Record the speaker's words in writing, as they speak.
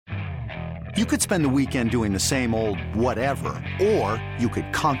You could spend the weekend doing the same old whatever, or you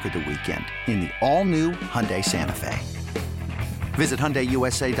could conquer the weekend in the all-new Hyundai Santa Fe. Visit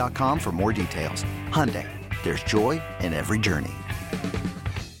HyundaiUSA.com for more details. Hyundai, there's joy in every journey.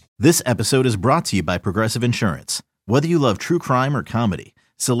 This episode is brought to you by Progressive Insurance. Whether you love true crime or comedy,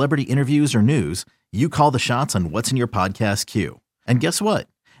 celebrity interviews or news, you call the shots on what's in your podcast queue. And guess what?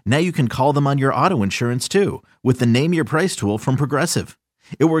 Now you can call them on your auto insurance too with the Name Your Price tool from Progressive.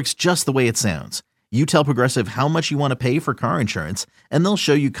 It works just the way it sounds. You tell Progressive how much you want to pay for car insurance, and they'll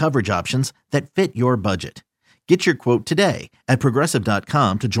show you coverage options that fit your budget. Get your quote today at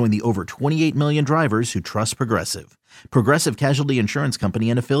Progressive.com to join the over 28 million drivers who trust Progressive. Progressive Casualty Insurance Company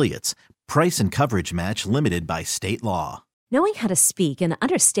and Affiliates. Price and coverage match limited by state law. Knowing how to speak and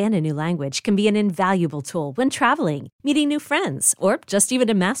understand a new language can be an invaluable tool when traveling, meeting new friends, or just even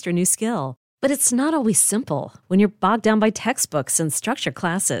to master a new skill. But it's not always simple when you're bogged down by textbooks and structure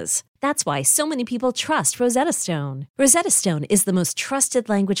classes. That's why so many people trust Rosetta Stone. Rosetta Stone is the most trusted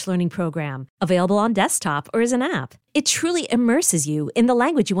language learning program, available on desktop or as an app. It truly immerses you in the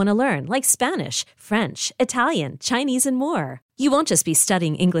language you want to learn, like Spanish, French, Italian, Chinese, and more. You won't just be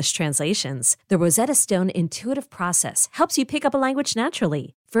studying English translations. The Rosetta Stone intuitive process helps you pick up a language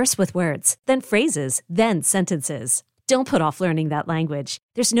naturally, first with words, then phrases, then sentences. Don't put off learning that language.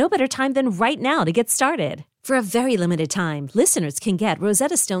 There's no better time than right now to get started. For a very limited time, listeners can get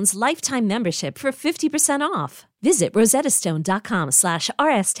Rosetta Stone's lifetime membership for 50% off. Visit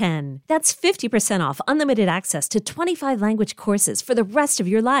rosettastone.com/rs10. That's 50% off unlimited access to 25 language courses for the rest of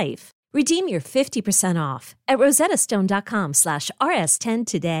your life. Redeem your 50% off at rosettastone.com/rs10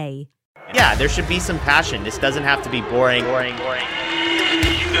 today. Yeah, there should be some passion. This doesn't have to be boring. Hey,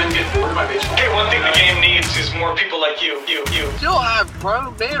 one thing the game needs is more people like you. Still have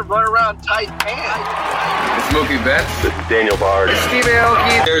grown men run around tight pants. It's Mookie Betts. This is Daniel Bard. It's Steve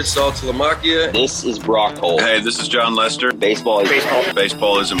Aoki. There's Saltalamacchia. This is Brock Holt. Hey, this is John Lester. Baseball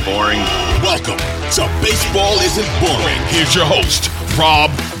isn't boring. Welcome to Baseball Isn't Boring. Here's your host,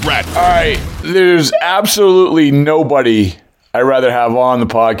 Rob Bradford. All right, there's absolutely nobody I'd rather have on the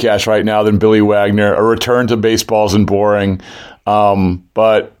podcast right now than Billy Wagner. A return to Baseball Isn't Boring.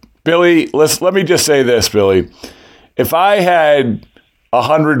 But Billy, let me just say this, Billy. If I had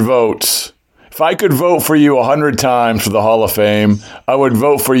 100 votes, if I could vote for you 100 times for the Hall of Fame, I would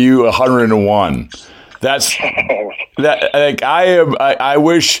vote for you 101. That's that. Like I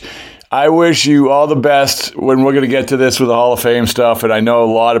wish you all the best when we're going to get to this with the Hall of Fame stuff. And I know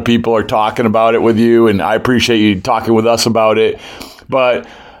a lot of people are talking about it with you, and I appreciate you talking with us about it. But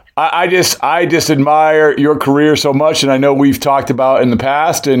I just admire your career so much, and I know we've talked about in the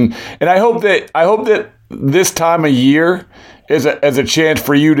past, and I hope that this time of year is a chance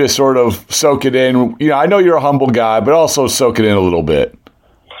for you to sort of soak it in. You know, I know you're a humble guy, but also soak it in a little bit.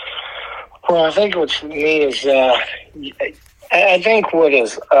 Well, I think what's neat is I think what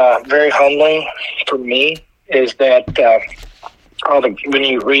is very humbling for me is that when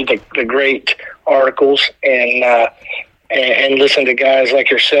you read the great articles and listen to guys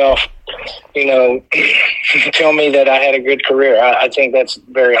like yourself, you know, tell me that I had a good career. I think that's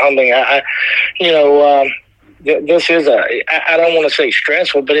very humbling. This is I don't want to say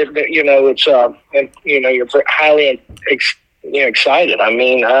stressful, but it's you're highly excited. I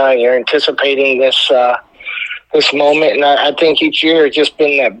mean, you're anticipating this moment, and I think each year has just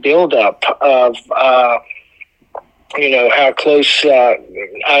been that buildup of how close I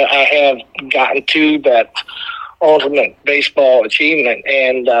have gotten to that ultimate baseball achievement,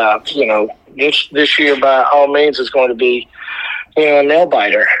 and this year by all means is going to be a nail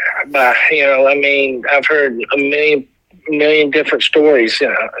biter. But I've heard a million different stories.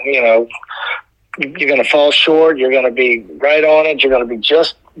 You're going to fall short. You're going to be right on it. You're going to be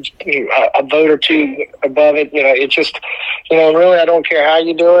just a vote or two above it. It's just really I don't care how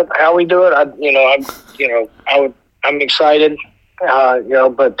we do it. I'm excited.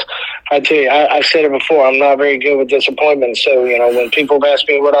 But I tell you, I've said it before, I'm not very good with disappointment. So, when people asked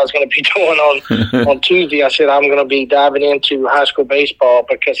me what I was going to be doing on Tuesday, I said I'm going to be diving into high school baseball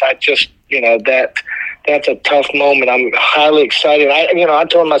because I just, that's a tough moment. I'm highly excited. I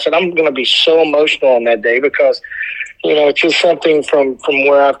told him, I said, I'm going to be so emotional on that day because, it's just something from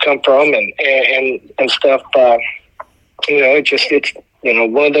where I've come from and stuff. It's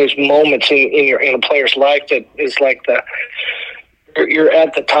one of those moments in a player's life that is like you're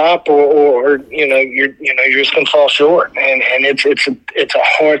at the top or you're just gonna fall short, and it's a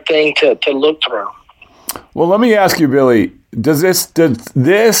hard thing to look through. Well, let me ask you, Billy, does this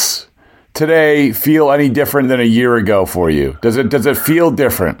today feel any different than a year ago for you? Does it feel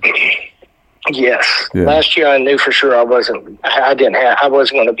different? Yes. Yeah. Last year I knew for sure I wasn't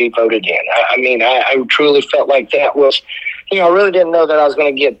going to be voted in. I truly felt like that was, I really didn't know that I was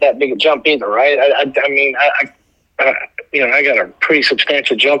going to get that big a jump either, right? I got a pretty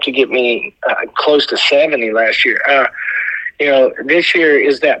substantial jump to get me close to 70 last year. This year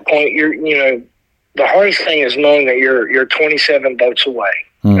is that point. The hardest thing is knowing that you're 27 votes away.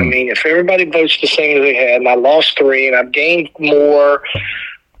 If everybody votes the same as they had, and I lost 3 and I've gained more,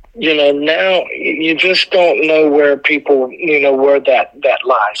 now you just don't know where people, where that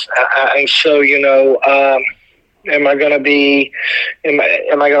lies. And so, am I going to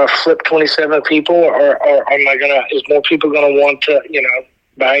flip 27 people, or is more people going to want to,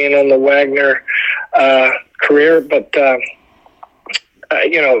 buy in on the Wagner career? But,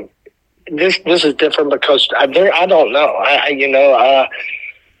 this is different because I don't know.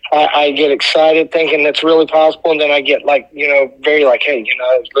 I get excited thinking that's really possible, and then I get very hey,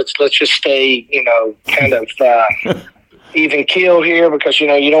 let's just stay, kind of even keel here, because you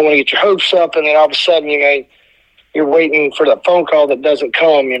don't want to get your hopes up, and then all of a sudden you're waiting for the phone call that doesn't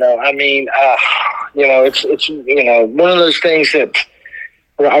come. It's one of those things that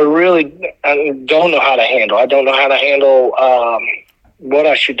I don't know how to handle. I don't know how to handle what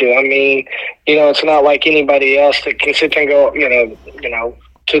I should do. It's not like anybody else that can sit there and go,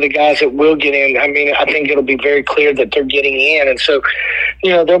 to the guys that will get in. I think it'll be very clear that they're getting in. And so,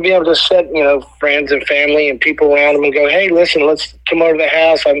 they'll be able to set, friends and family and people around them and go, hey, listen, let's come over to the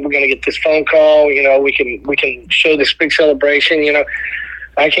house. We're going to get this phone call. We can show this big celebration.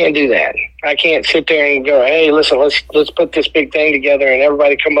 I can't do that. I can't sit there and go, hey, listen, let's put this big thing together and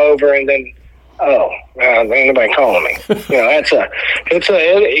everybody come over, and then, ain't nobody calling me. It's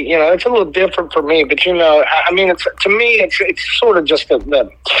a little different for me, but it's sort of just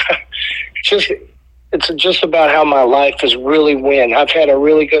it's just about how my life has really went. I've had a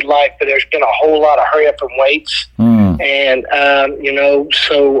really good life, but there's been a whole lot of hurry up and waits. And,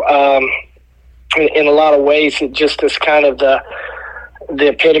 in a lot of ways, it just is kind of the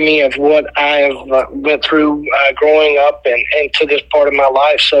epitome of what I have went through growing up and to this part of my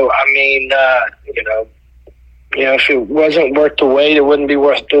life. So, if it wasn't worth the wait, it wouldn't be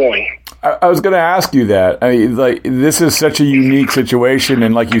worth doing. I was going to ask you that. This is such a unique situation,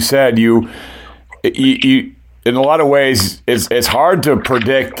 and like you said, you in a lot of ways, it's hard to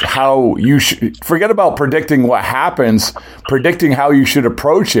predict how you should. Forget about predicting what happens, predicting how you should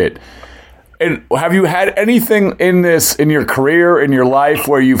approach it. And have you had anything in your career, in your life,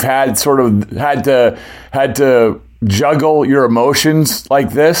 where you've had to juggle your emotions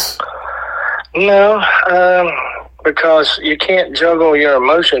like this? No, because you can't juggle your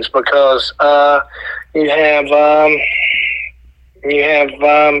emotions because you have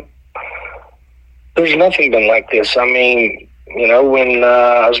there's nothing been like this. When I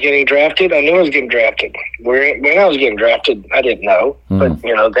was getting drafted, I knew I was getting drafted. When I was getting drafted, I didn't know. But,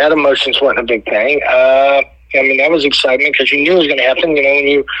 that emotions wasn't a big thing. That was excitement because you knew it was going to happen. When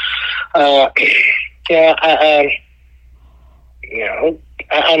you, I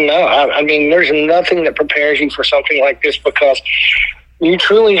know. There's nothing that prepares you for something like this because you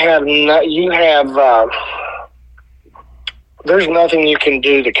truly have there's nothing you can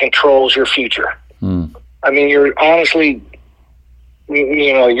do that controls your future. You're honestly,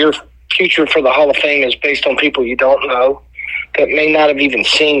 your future for the Hall of Fame is based on people you don't know that may not have even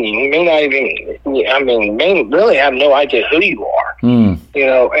seen you. May not even, may really have no idea who you are.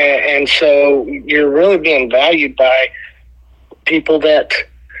 And so you're really being valued by people that,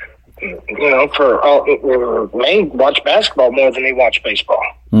 may watch basketball more than they watch baseball.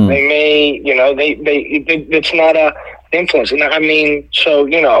 They may, it's not a influence. And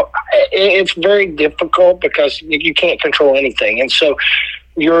it's very difficult because you can't control anything. And so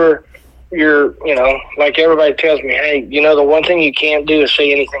you're, like everybody tells me, hey, the one thing you can't do is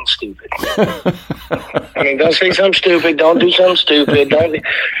say anything stupid. Don't say something stupid. Don't do something stupid. Don't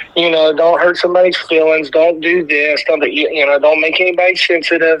hurt somebody's feelings. Don't do this. Don't make anybody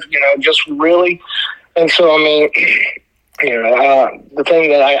sensitive. Just really. And so, the thing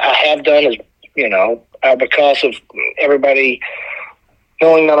that I have done is, because of everybody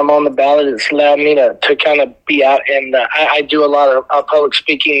knowing that I'm on the ballot, it's allowed me to kind of be out. And I do a lot of public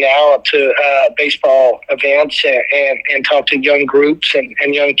speaking now to baseball events and talk to young groups and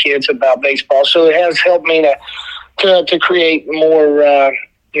young kids about baseball. So it has helped me to create more,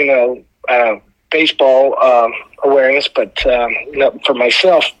 baseball awareness. But for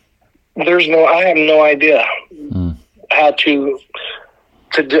myself, I have no idea how to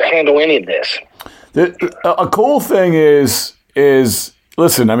handle any of this. A cool thing is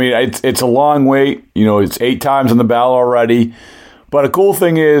listen, it's a long wait. It's 8 times on the ballot already. But a cool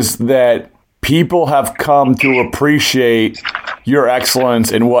thing is that people have come to appreciate your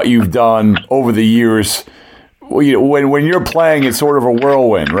excellence and what you've done over the years. When you're playing, it's sort of a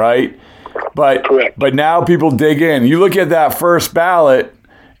whirlwind, right? But now people dig in. You look at that first ballot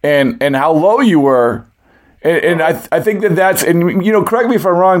and how low you were, and I think that's, and correct me if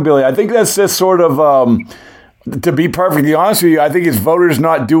I'm wrong, Billy, I think that's just sort of, to be perfectly honest with you, I think it's voters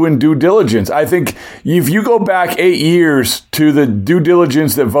not doing due diligence. I think if you go back 8 years to the due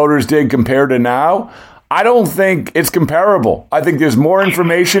diligence that voters did compared to now, I don't think it's comparable. I think there's more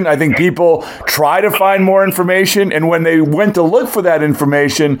information. I think people try to find more information. And when they went to look for that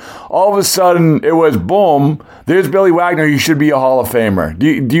information, all of a sudden it was, boom, there's Billy Wagner. He should be a Hall of Famer.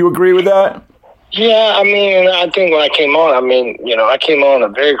 Do you agree with that? Yeah, I mean, I think when I came on, I came on a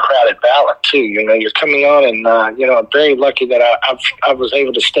very crowded ballot, too. You're coming on, and, I'm very lucky that I was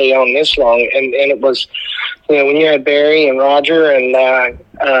able to stay on this long. And it was, when you had Barry and Roger and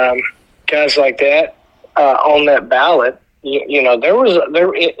guys like that, on that ballot,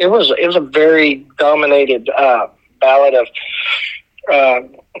 it was a very dominated ballot of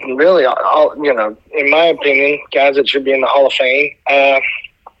really all, in my opinion, guys that should be in the Hall of Fame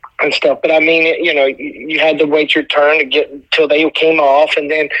and stuff. But I mean, you had to wait your turn to get till they came off, and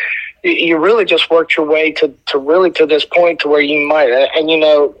then you really just worked your way to this point to where you might, and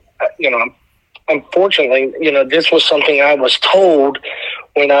unfortunately, this was something I was told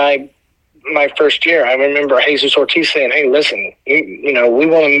when my first year. I remember Jesus Ortiz saying, "Hey, listen, we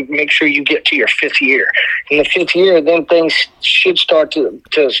want to make sure you get to your fifth year. In the fifth year, then things should start to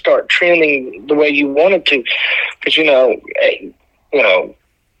start trending the way you want it to." Because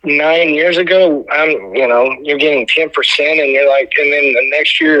 9 years ago, you're getting 10%, and you're like, and then the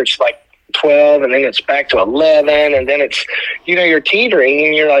next year it's like 12, and then it's back to 11, and then it's, you're teetering,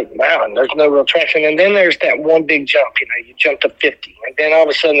 and you're like, wow, and there's no real traction. And then there's that one big jump, you jump to 50, and then all of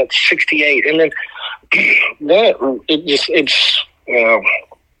a sudden it's 68, and then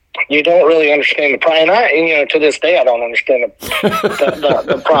you don't really understand the process. And to this day, I don't understand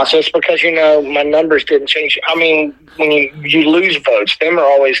the process because, my numbers didn't change. I mean, when you lose votes, them are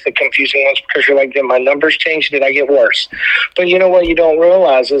always the confusing ones because you're like, did my numbers change? Did I get worse? But what you don't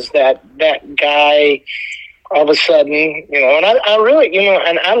realize is that guy, all of a sudden, and I really,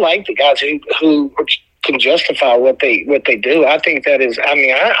 and I like the guys who can justify what they do. I think that is, I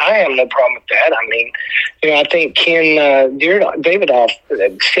have no problem with that. I think Ken Davidoff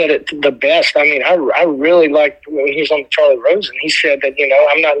said it the best. I really liked when he was on the Charlie Rose, and he said that,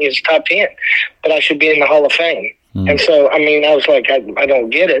 I'm not in his top 10, but I should be in the Hall of Fame. And so, I was like, I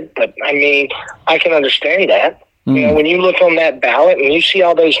don't get it, but I can understand that. When you look on that ballot and you see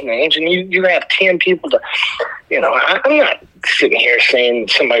all those names and you have 10 people to, I'm not sitting here saying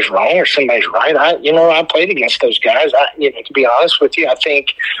somebody's wrong or somebody's right. I played against those guys. To be honest with you, I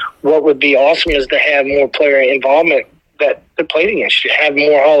think what would be awesome is to have more player involvement that played against you, have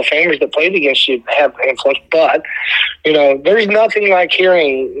more Hall of Famers that played against you, have influence. But, there's nothing like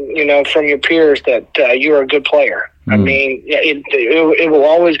hearing, from your peers that you're a good player. It will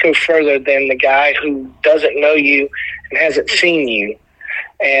always go further than the guy who doesn't know you and hasn't seen you.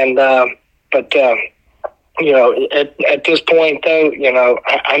 And, at this point, though,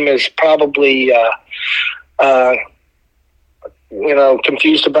 I'm as probably,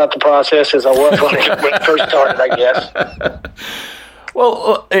 confused about the process as I was when it first started, I guess.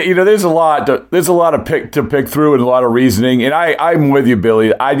 Well, there's a lot to pick through and a lot of reasoning. And I'm with you,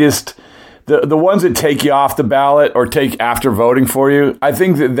 Billy. I just, the ones that take you off the ballot or take after voting for you, I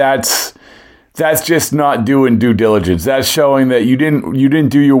think that's just not doing due diligence. That's showing that you didn't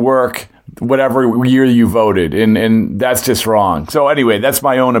do your work whatever year you voted, and that's just wrong. So anyway, that's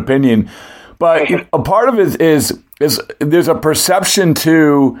my own opinion. But a part of it is there's a perception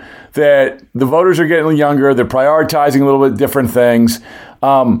too that the voters are getting younger, they're prioritizing a little bit different things.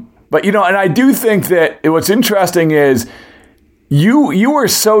 But and I do think that what's interesting is you were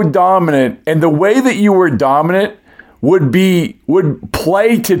so dominant, and the way that you were dominant would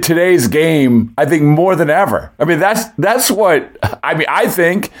play to today's game, I think, more than ever. That's what I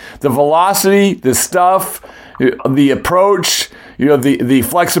think. The velocity, the stuff, the approach, the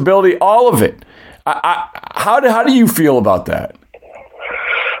flexibility, all of it. How do you feel about that?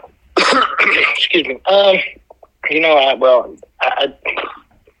 Excuse me. I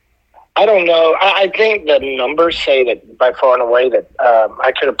don't know. I think the numbers say that by far and away that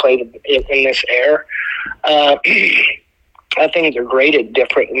I could have played in this era. I think they're graded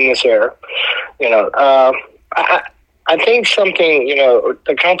different in this era. I think something,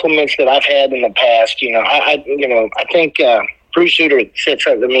 the compliments that I've had in the past, I think Bruce Sutter said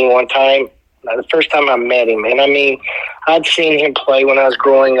something to me one time the first time I met him. And I mean, I'd seen him play when I was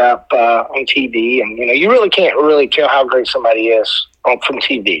growing up on TV, and you really can't really tell how great somebody is from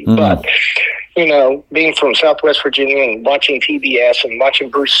TV. But being from Southwest Virginia and watching TBS and watching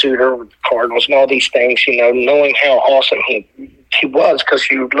Bruce Sutter with the Cardinals and all these things, knowing how awesome he was because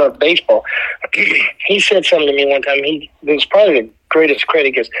he loved baseball. He said something to me one time. It was probably the greatest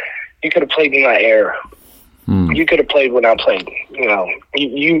credit because you could have played in my era. You could have played when I played.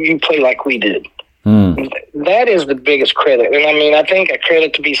 You play like we did. That is the biggest credit. And I mean, I think a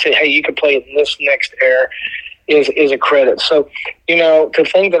credit to be said, hey, you could play in this next era is a credit. So, to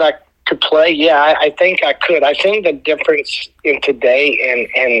think that I could play, yeah, I think I could. I think the difference in today and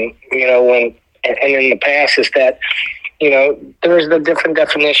in the past is that, there's the different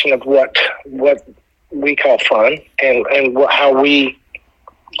definition of what we call fun and how we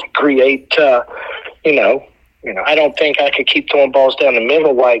create, I don't think I could keep throwing balls down the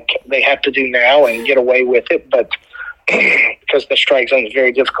middle like they have to do now and get away with it, but because the strike zone is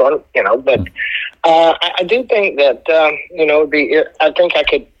very difficult, But I do think that, I think I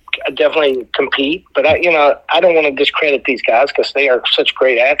could definitely compete, but I don't want to discredit these guys because they are such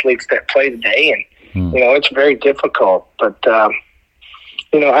great athletes that play today, and it's very difficult. But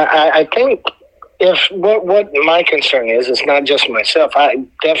I think what my concern is not just myself. I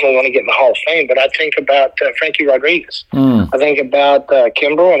definitely want to get in the Hall of Fame, but I think about Frankie Rodriguez. I think about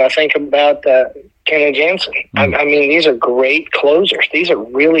Kimbrel, and I think about Kenley Jansen. I mean, these are great closers. These are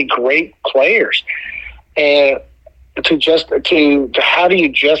really great players, and to how do you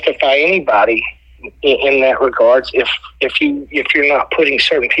justify anybody in that regards if you're not putting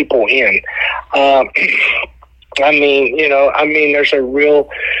certain people in?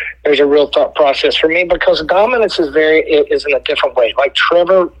 There's a real thought process for me because dominance is in a different way. Like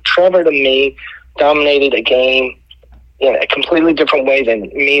Trevor to me dominated a game in a completely different way than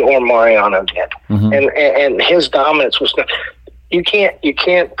me or Mariano did. And his dominance was you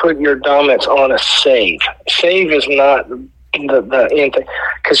can't put your dominance on a save. Save is not the end thing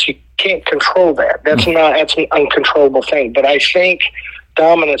because you can't control that. That's an uncontrollable thing. But I think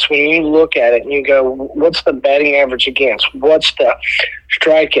dominance, when you look at it and you go, what's the batting average against? What's the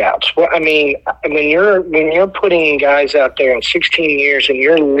strikeouts? When you're putting guys out there in 16 years and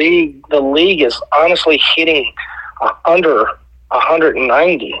the league is honestly hitting under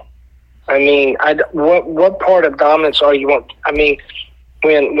 190. I mean, what part of dominance are you want? I mean,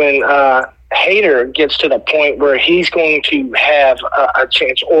 when Hader gets to the point where he's going to have a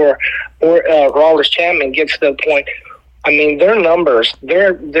chance, or Aroldis Chapman gets to the point. I mean, their numbers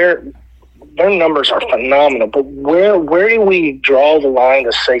are phenomenal. But where do we draw the line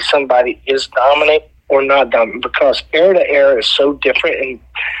to say somebody is dominant or not dominant? Because era to era is so different, and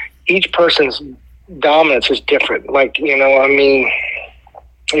each person's dominance is different. Like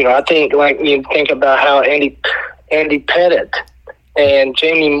I think like you think about how Andy Pettitte and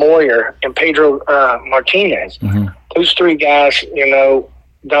Jamie Moyer and Pedro Martinez, those three guys,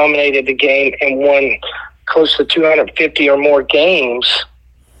 dominated the game and won close to 250 or more games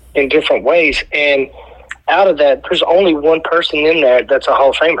in different ways. And out of that, there's only one person in there that's a Hall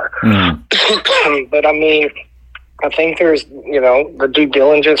of Famer. But I mean, I think there's, the due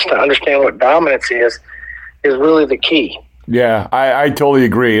diligence to understand what dominance is really the key. Yeah, I totally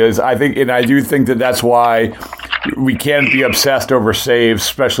agree. I do think that's why we can't be obsessed over saves,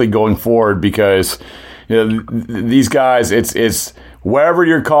 especially going forward, because these guys, it's wherever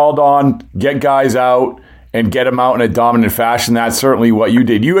you're called on, get guys out and get them out in a dominant fashion. That's certainly what you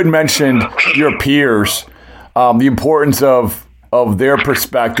did. You had mentioned your peers, the importance of their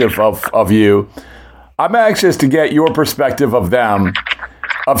perspective of you. I'm anxious to get your perspective of them,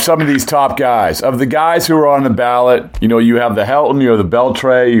 of some of these top guys, of the guys who are on the ballot. You have the Helton, you have the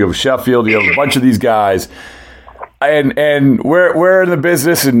Beltre, you have Sheffield, you have a bunch of these guys. And we're in the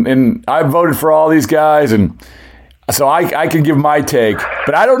business, and I voted for all these guys, and so I can give my take.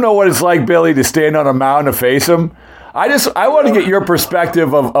 But I don't know what it's like, Billy, to stand on a mound and face them. I want to get your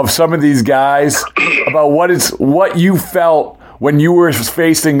perspective of some of these guys, about what you felt when you were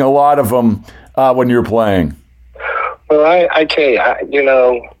facing a lot of them when you were playing. Well, I tell you,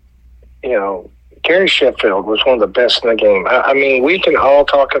 Gary Sheffield was one of the best in the game. I mean, we can all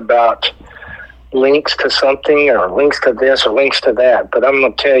talk about links to something or links to this or links to that, but I'm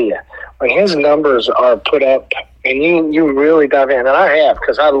going to tell you, when his numbers are put up and you really dive in, and I have,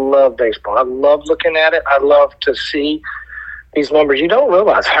 because I love baseball. I love looking at it. I love to see these numbers. You don't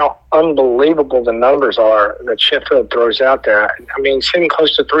realize how unbelievable the numbers are that Sheffield throws out there. I mean, sitting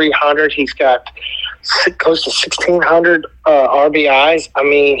close to 300, he's got close to 1,600 RBIs. I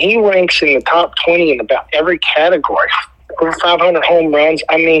mean, he ranks in the top 20 in about every category over 500 home runs.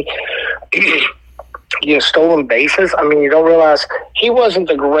 I mean, stolen bases. I mean, you don't realize he wasn't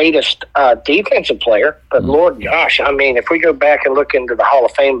the greatest defensive player, but Lord gosh, I mean, if we go back and look into the Hall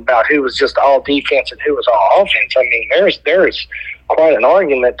of Fame about who was just all defense and who was all offense, I mean, there's quite an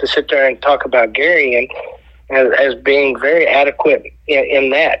argument to sit there and talk about Gary and as being very adequate in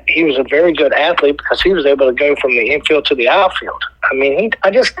that. He was a very good athlete because he was able to go from the infield to the outfield. I mean,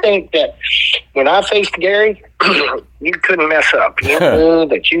 I just think that when I faced Gary, you couldn't mess up. You knew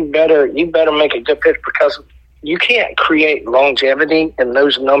that you better make a good pitch because you can't create longevity in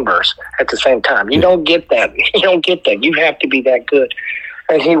those numbers at the same time. You don't get that. You have to be that good.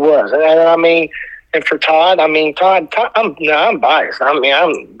 And he was. And I mean, and for Todd, I'm biased. I mean,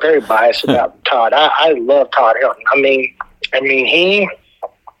 I'm very biased about Todd. I love Todd Helton. I mean,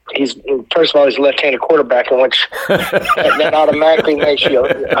 he's first of all, he's a left-handed quarterback, in which that automatically makes you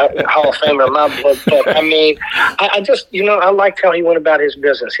a Hall of Famer in my book. But I mean, I just, I liked how he went about his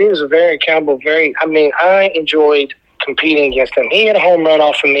business. He was a very accountable, I enjoyed competing against him. He had a home run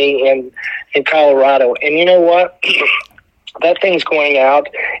off of me in Colorado, and you know what? That thing's going out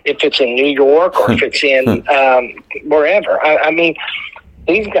if it's in New York or if it's in wherever. I mean,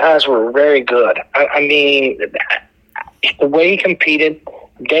 these guys were very good. I mean, the way he competed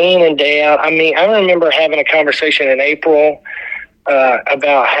day in and day out. I mean, I remember having a conversation in April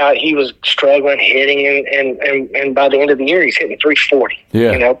about how he was struggling hitting, and by the end of the year, he's hitting 340.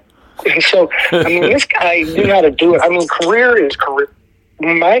 Yeah. And so, I mean, this guy knew how to do it. I mean, career is career.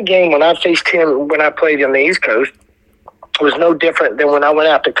 My game, when I faced him, when I played on the East Coast, was no different than when I went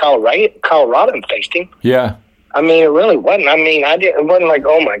out to Colorado and faced him. Yeah. I mean, it really wasn't. I mean, it wasn't like,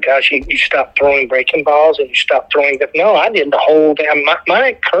 oh my gosh, you stopped throwing breaking balls and you stopped throwing. No, I did the whole damn.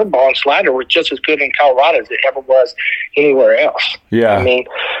 My curveball and slider were just as good in Colorado as it ever was anywhere else. Yeah. I mean,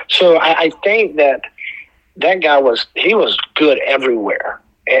 so I think that guy was good everywhere,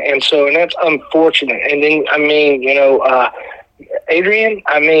 and that's unfortunate. And then I mean, Adrian.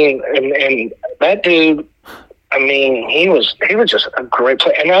 I mean, and that dude. I mean, he was just a great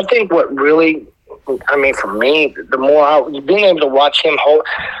player. And I think what really, I mean, for me, the more being able to watch him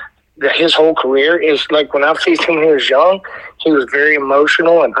his whole career is like when I faced him when he was young, he was very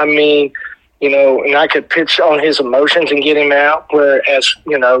emotional. And I mean, and I could pitch on his emotions and get him out. Whereas,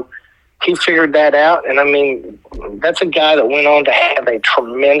 he figured that out. And I mean, that's a guy that went on to have a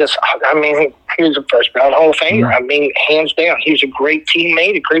tremendous, I mean, he was a first round Hall of Famer. I mean, hands down. He was a great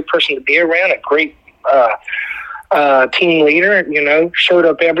teammate, a great person to be around, a great, team leader, showed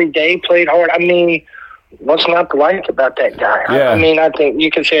up every day, played hard. I mean, what's not to like about that guy? Yeah. I mean, I think you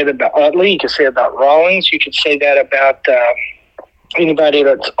could say it about Utley, you could say it about Rawlings, you could say that about anybody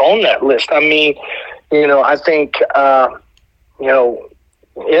that's on that list. I mean, I think,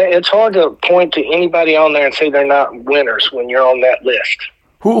 it's hard to point to anybody on there and say they're not winners when you're on that list.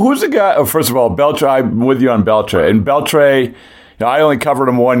 Who's the guy? Oh, first of all, Beltre, I'm with you on Beltre. And Beltre, I only covered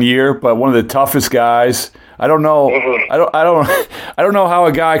him 1 year, but one of the toughest guys. I don't know. Mm-hmm. I don't know how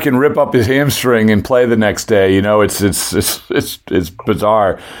a guy can rip up his hamstring and play the next day. It's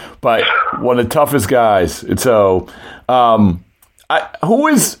bizarre, but one of the toughest guys. And so, who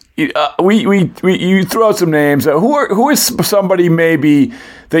is? You throw out some names. Who is somebody maybe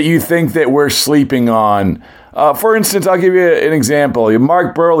that you think that we're sleeping on? For instance, I'll give you an example.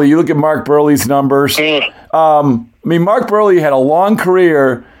 Mark Burley. You look at Mark Burley's numbers. I mean, Mark Burley had a long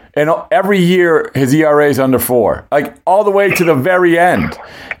career, and every year his ERA is under 4, like all the way to the very end.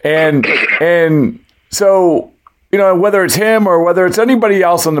 And so, whether it's him or whether it's anybody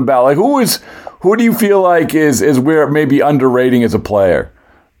else on the ballot, who do you feel like is where maybe underrating as a player?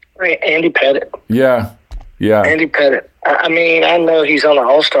 Andy Pettit. Yeah. Andy Pettit. I mean, I know he's on an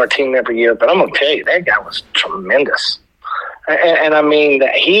all-star team every year, but I'm going to tell you, that guy was tremendous. And I mean,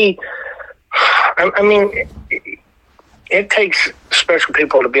 that it takes special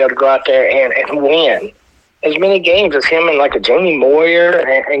people to be able to go out there and win as many games as him and like a Jamie Moyer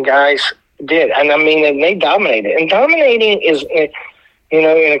and guys did. And I mean, and they dominated. And dominating is, in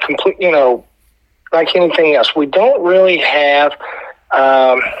a complete, like anything else. We don't really have,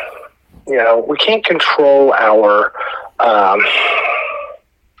 we can't control our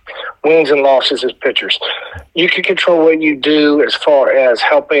wins and losses as pitchers. You can control what you do as far as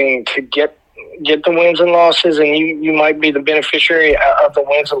helping to get the wins and losses, and you might be the beneficiary of the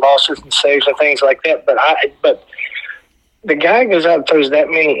wins and losses and saves and things like that. But the guy goes out and throws that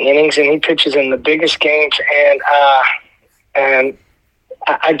many innings, and he pitches in the biggest games, and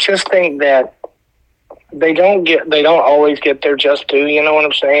I just think that they don't always get their just due. You know what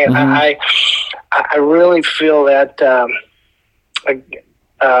I'm saying? Mm-hmm. I really feel that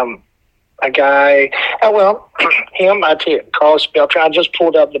a guy. Him, I tell you, Carlos Beltran. I just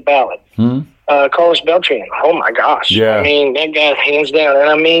pulled up the ballot. Carlos Beltran. Oh my gosh! Yeah. I mean, that guy hands down. And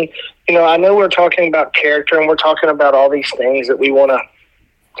I mean, I know we're talking about character and we're talking about all these things that we want to,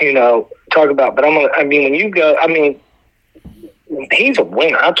 talk about. But when you go, he's a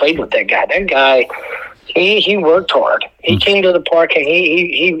winner. I played with that guy. That guy, he worked hard. He came to the park and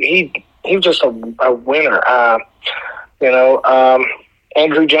he was just a winner.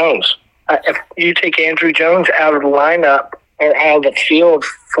 Andrew Jones. If you take Andrew Jones out of the lineup or out of the field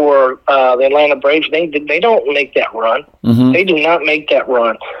for the Atlanta Braves, they don't make that run. They do not make that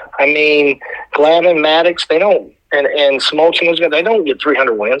run. I mean, Glavine, Maddox, they don't, and Smoltz, they don't get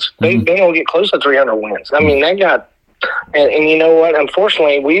 300 wins. They don't get close to 300 wins. I mean, they got, and you know what?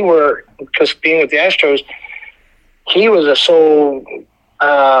 Unfortunately, because being with the Astros, he was a sole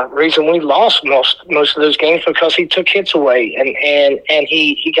reason we lost most of those games because he took hits away and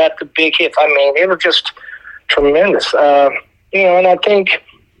he got the big hits. I mean, they were just tremendous. And I think,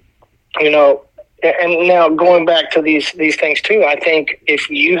 and now going back to these things too, I think if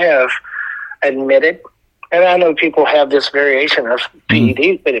you have admitted, and I know people have this variation of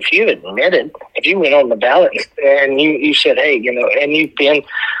PEDs, but if you admitted, if you went on the ballot and you said, hey, and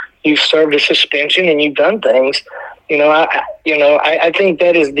you've served a suspension and you've done things, I think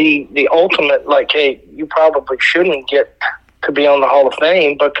that is the ultimate, like, hey, you probably shouldn't get to be on the Hall of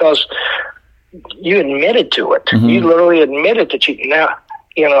Fame because you admitted to it. You literally admitted to cheating. Now,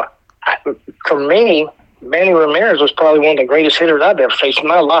 for me, Manny Ramirez was probably one of the greatest hitters I've ever faced in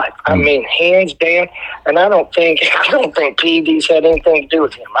my life. I mean, hands down. And I don't think PEDs had anything to do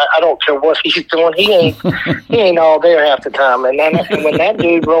with him. I don't care what he's doing. He ain't all there half the time. And when that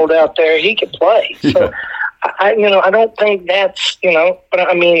dude rolled out there, he could play. So I don't think that's, but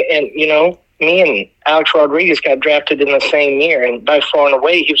I mean, and me and Alex Rodriguez got drafted in the same year, and by far and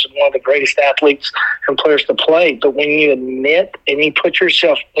away, he was one of the greatest athletes and players to play. But when you admit and you put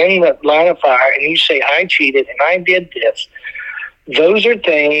yourself in the line of fire and you say, I cheated and I did this, those are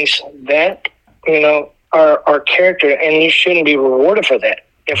things that, are character, and you shouldn't be rewarded for that.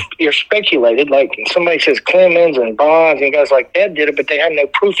 If you're speculated, like somebody says Clemens and Bonds and guys like that did it, but they had no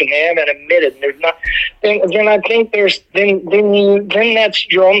proof and they haven't admitted, and there's not, then I think then that's,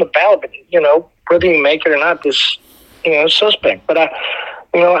 you're on the ballot, whether you make it or not, this, suspect. But I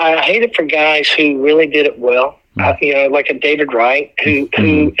hate it for guys who really did it well, like a David Wright, who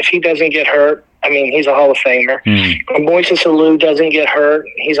if he doesn't get hurt, I mean, he's a Hall of Famer. Moises Alou doesn't get hurt,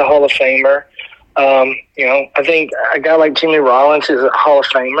 he's a Hall of Famer. I think a guy like Jimmy Rollins is a Hall of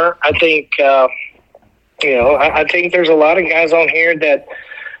Famer. I think, I think there's a lot of guys on here that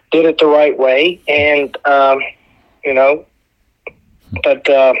did it the right way. And,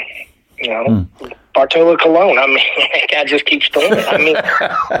 Bartolo Colon, I mean, that guy just keeps doing it. I mean,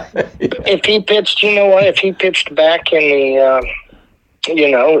 if he pitched back in the,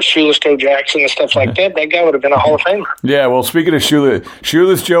 Shoeless Joe Jackson and stuff like that, that guy would have been a Hall of Famer. Yeah, well, speaking of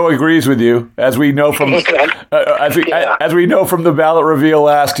Shoeless Joe agrees with you, as we know from as we know from the ballot reveal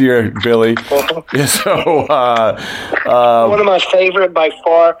last year, Billy. So one of my favorite by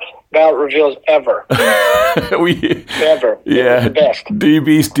far ballot reveals ever. Ever. Yeah, the best.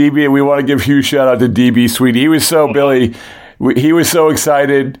 DB. We want to give a huge shout out to DB Sweetie. He was so Billy. He was so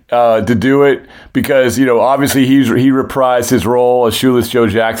excited to do it because, obviously he reprised his role as Shoeless Joe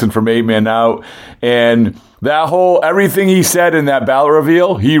Jackson from 8 Man Out. And everything he said in that ballot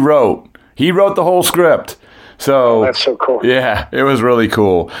reveal, he wrote. He wrote the whole script. So that's so cool. Yeah, it was really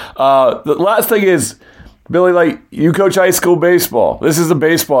cool. The last thing is, Billy, like, you coach high school baseball. This is a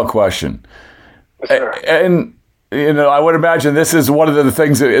baseball question. Sure. And, I would imagine this is one of the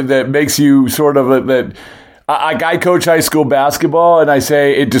things that makes you sort of that. I coach high school basketball, and I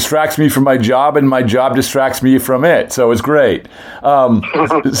say it distracts me from my job, and my job distracts me from it. So it's great. But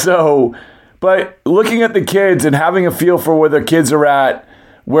looking at the kids and having a feel for where their kids are at,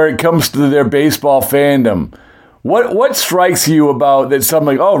 where it comes to their baseball fandom, what strikes you about that? Something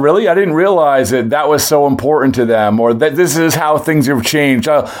like, oh, really? I didn't realize that was so important to them, or that this is how things have changed.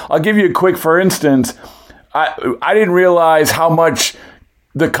 I'll give you a quick, for instance. I didn't realize how much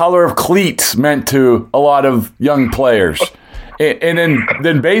the color of cleats meant to a lot of young players. And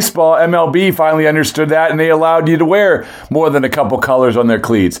then baseball, MLB finally understood that, and they allowed you to wear more than a couple colors on their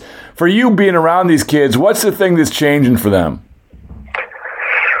cleats. For you being around these kids, what's the thing that's changing for them?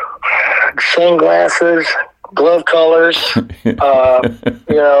 Sunglasses, glove colors,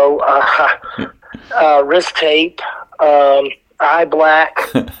 wrist tape, eye black.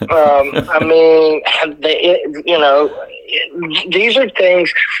 I mean, these are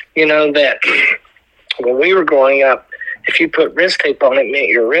things, that when we were growing up, if you put wrist tape on it, it meant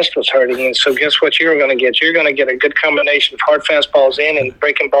your wrist was hurting. And so guess what you're going to get? You're going to get a good combination of hard fastballs in and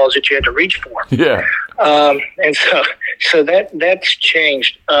breaking balls that you had to reach for. Yeah. And so that's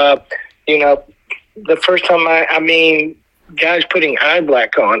changed. The first time guys putting eye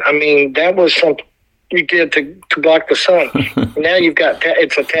black on, that was something you did to block the sun. Now you've got,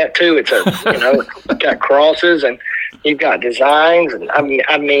 it's a tattoo. It's it's got crosses and you've got designs. And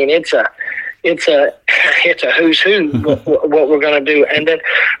it's a who's who, what we're going to do. And then,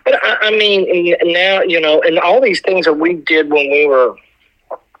 but now, and all these things that we did when we were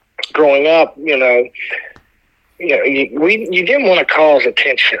growing up, you didn't want to cause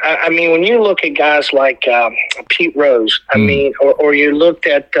attention. When you look at guys like Pete Rose, or you looked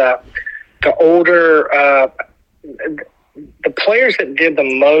at the older, the players that did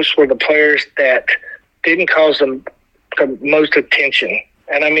the most were the players that didn't cause them the most attention.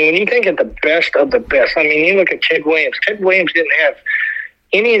 And when you think of the best of the best, you look at Ted Williams. Ted Williams didn't have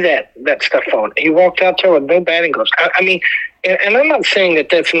any of that stuff on. He walked out there with no batting gloves. And I'm not saying that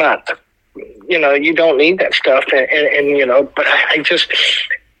that's not, you don't need that stuff. But I just,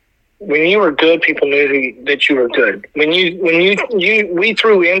 when you were good, people knew that you were good. When we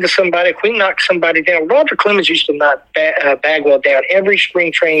threw into somebody, if we knocked somebody down, Roger Clemens used to knock Bagwell down every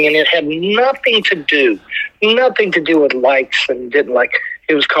spring training, and it had nothing to do with likes and didn't like.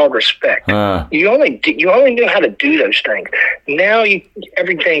 It was called respect. You only knew how to do those things. Now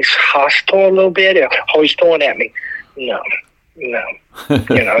everything's hostile a little bit. Oh, he's throwing at me. No.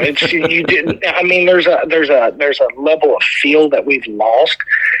 It's you didn't. There's a level of feel that we've lost,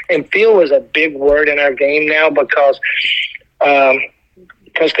 and feel is a big word in our game now because the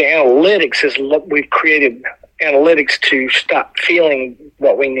analytics is we've created analytics to stop feeling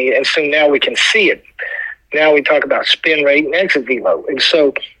what we need, and so now we can see it. Now we talk about spin rate and exit velo, and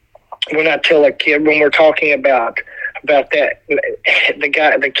so when I tell a kid when we're talking about that,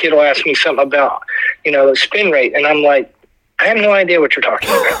 the kid will ask me something about the spin rate, and I'm like, I have no idea what you're talking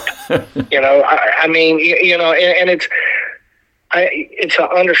about. And it's an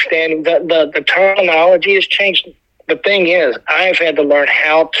understanding that the terminology has changed. The thing is, I've had to learn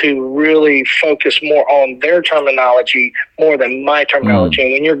how to really focus more on their terminology more than my terminology.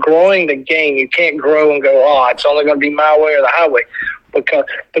 And when you're growing the game, you can't grow and go, it's only going to be my way or the highway. But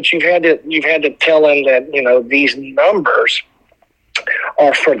you've had to tell them that, these numbers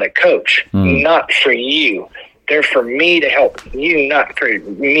are for the coach, not for you. They're for me to help you, not for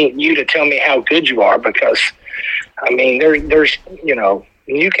you to tell me how good you are. Because, there's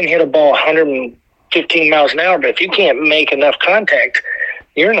you can hit a ball 115 miles an hour, but if you can't make enough contact,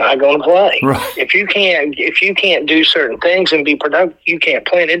 you're not going to play. Right. If you can't do certain things and be productive, you can't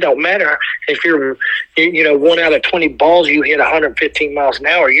play. And it don't matter if you're 1 out of 20 balls you hit 115 miles an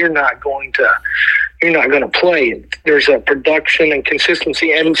hour, you're not going to play. There's a production and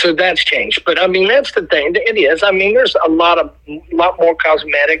consistency, and so that's changed. But that's the thing. It is. There's a lot more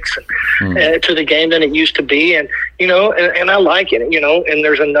cosmetics to the game than it used to be, and and I like it. And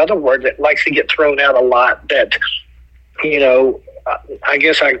there's another word that likes to get thrown out a lot that I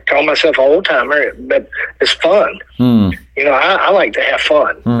guess I call myself an old timer, but it's fun. I like to have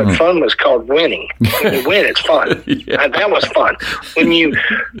fun, but fun was called winning. When you win, it's fun. That was fun. When you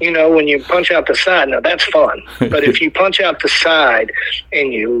punch out the side, now that's fun. But if you punch out the side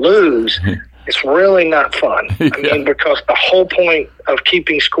and you lose, it's really not fun. Because the whole point of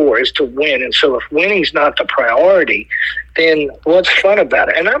keeping score is to win. And so if winning's not the priority, then what's fun about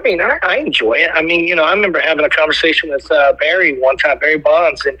it? And I enjoy it. I remember having a conversation with Barry one time, Barry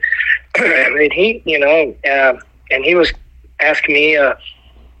Bonds, and he, and he was asking me,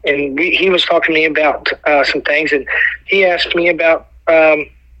 and he was talking to me about some things, and he asked me about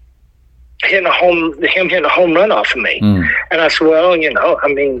hitting a home run off of me. And I said, well,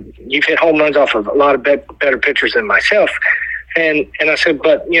 you've hit home runs off of a lot of better pitchers than myself. And I said,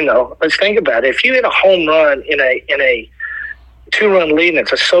 but let's think about it. If you hit a home run in a 2-run lead and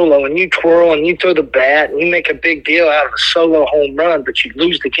it's a solo, and you twirl and you throw the bat and you make a big deal out of a solo home run, but you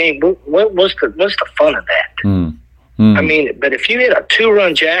lose the game, what's the fun of that? But if you hit a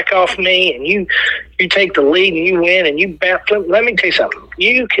 2-run jack off me and you take the lead and you win and you bat flip, let me tell you something.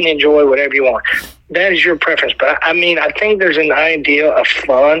 You can enjoy whatever you want. That is your preference. But I think there's an idea of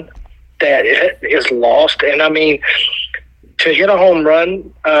fun that is lost. And to hit a home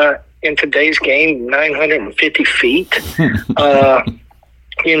run in today's game, 950 feet, and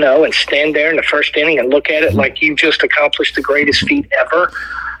stand there in the first inning and look at it like you just accomplished the greatest feat ever.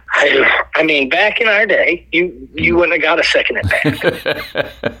 Back in our day, you wouldn't have got a second at bat.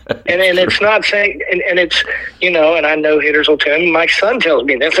 and it's not saying, and it's, and I know hitters will tell me, my son tells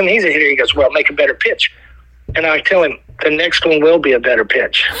me this, and he's a hitter. He goes, well, make a better pitch. And I tell him, the next one will be a better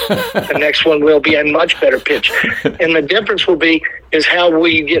pitch. The next one will be a much better pitch. And the difference will be is how will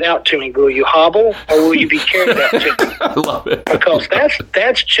you get out to me? Will you hobble or will you be carried out to me? I love it. Because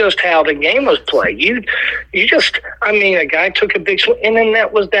that's just how the game was played. You just, I mean, a guy took a big swing, and then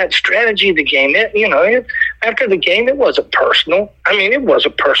that was that strategy of the game. After the game, it wasn't personal. I mean, it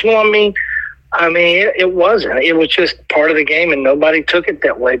wasn't personal. It wasn't. It was just part of the game, and nobody took it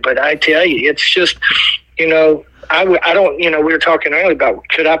that way. But I tell you, it's just, I don't, we were talking earlier about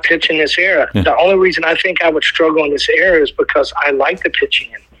could I pitch in this era? Yeah. The only reason I think I would struggle in this era is because I like the pitching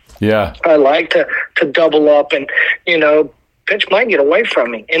in. Yeah. I like to double up and, pitch might get away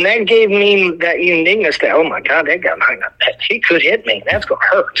from me. And that gave me that uniqueness that, oh, my God, that guy, he could hit me. That's going to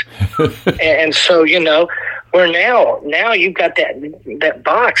hurt. And so, where now you've got that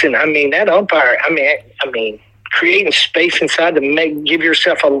box. And, that umpire, creating space inside to give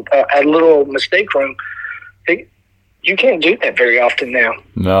yourself a little mistake room. You can't do that very often now.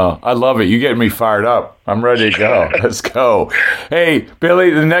 No, I love it. You're getting me fired up. I'm ready to go. Let's go. Hey,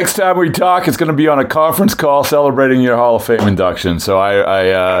 Billy, the next time we talk, it's going to be on a conference call celebrating your Hall of Fame induction. So I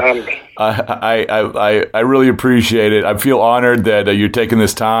really appreciate it. I feel honored that you're taking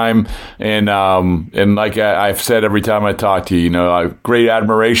this time. And like I've said every time I talk to you, I have great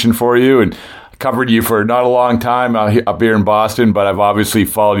admiration for you. And covered you for not a long time up here in Boston, but I've obviously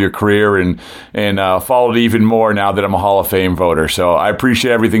followed your career and followed even more now that I'm a Hall of Fame voter. So I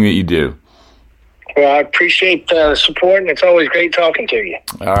appreciate everything that you do. Well, I appreciate the support, and it's always great talking to you.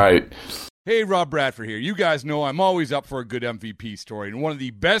 All right. Hey, Rob Bradford here. You guys know I'm always up for a good MVP story, and one of the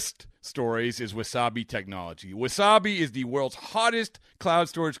best stories is Wasabi Technology. Wasabi is the world's hottest cloud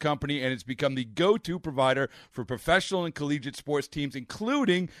storage company, and it's become the go-to provider for professional and collegiate sports teams,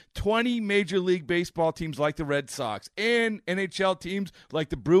 including 20 Major League Baseball teams like the Red Sox and NHL teams like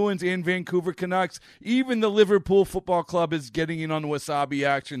the Bruins and Vancouver Canucks. Even the Liverpool Football Club is getting in on the Wasabi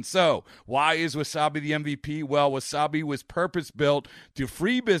action. So, why is Wasabi the MVP? Well, Wasabi was purpose-built to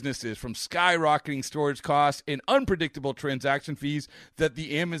free businesses from skyrocketing storage costs and unpredictable transaction fees that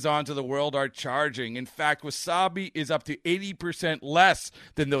the Amazons of the world are charging. In fact, Wasabi is up to 80% less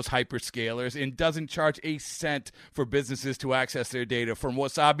than those hyperscalers and doesn't charge a cent for businesses to access their data. From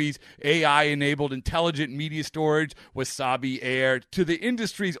Wasabi's AI-enabled intelligent media storage, Wasabi Air, to the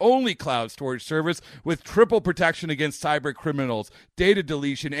industry's only cloud storage service with triple protection against cyber criminals, data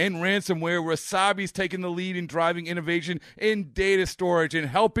deletion, and ransomware, Wasabi's taken the lead in driving innovation in data storage and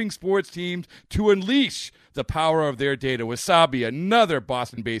helping sports teams to unleash the power of their data. Wasabi, another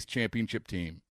Boston-based championship team.